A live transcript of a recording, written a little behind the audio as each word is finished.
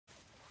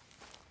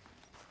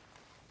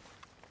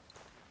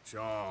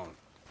Sean.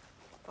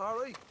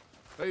 Ollie.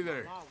 Hey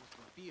there. Mom was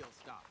from field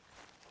stock.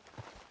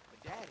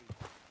 But Daddy,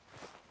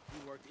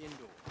 he worked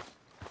indoors.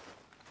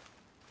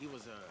 He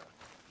was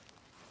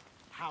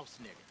a house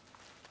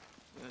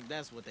nigger.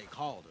 That's what they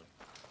called him.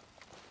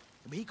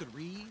 But he could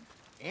read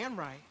and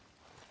write,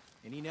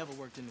 and he never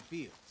worked in the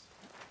fields.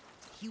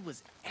 He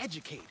was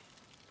educated.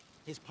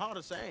 His pa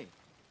the same.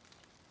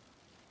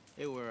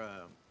 They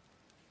were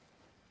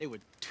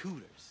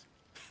tutors.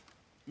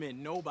 Meant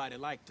nobody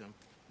liked him.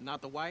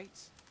 Not the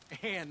whites,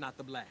 and not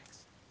the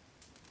blacks.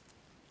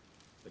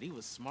 But he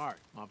was smart,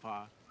 my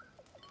pa.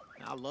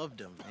 And I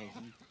loved him,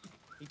 and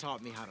he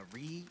taught me how to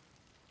read.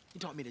 He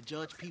taught me to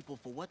judge people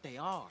for what they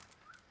are,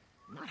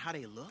 not how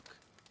they look.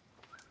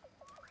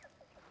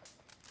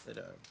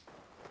 But,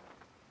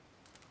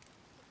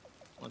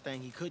 one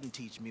thing he couldn't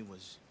teach me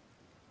was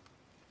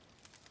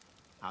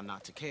how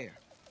not to care.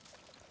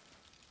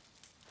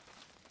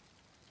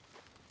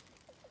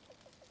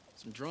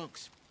 Some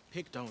drunks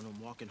picked on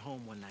him walking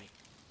home one night.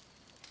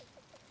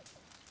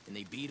 And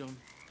they beat him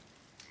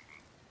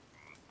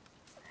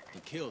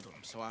and killed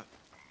him, so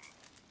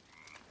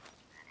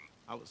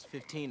I was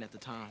 15 at the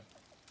time.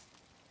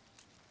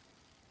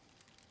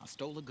 I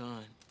stole a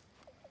gun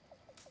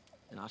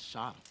and I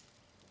shot him.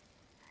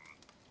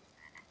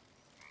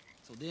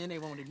 So then they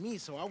wanted me,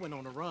 so I went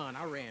on a run.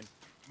 I ran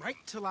right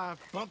till I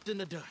bumped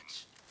into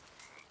Dutch.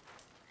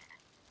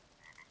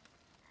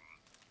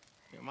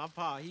 Yeah, my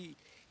pa, he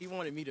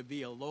wanted me to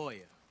be a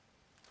lawyer.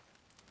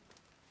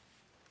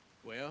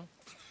 Well,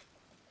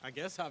 I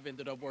guess I've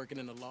ended up working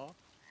in the law,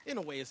 in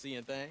a way of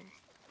seeing things.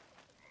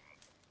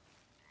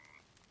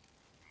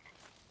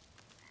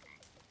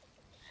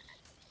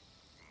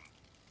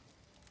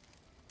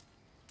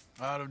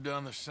 I'd have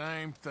done the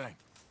same thing.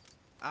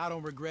 I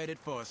don't regret it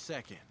for a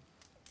second.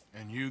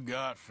 And you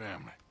got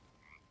family.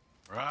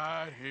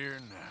 Right here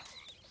now.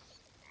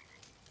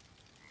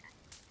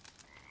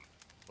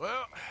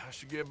 Well, I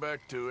should get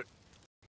back to it.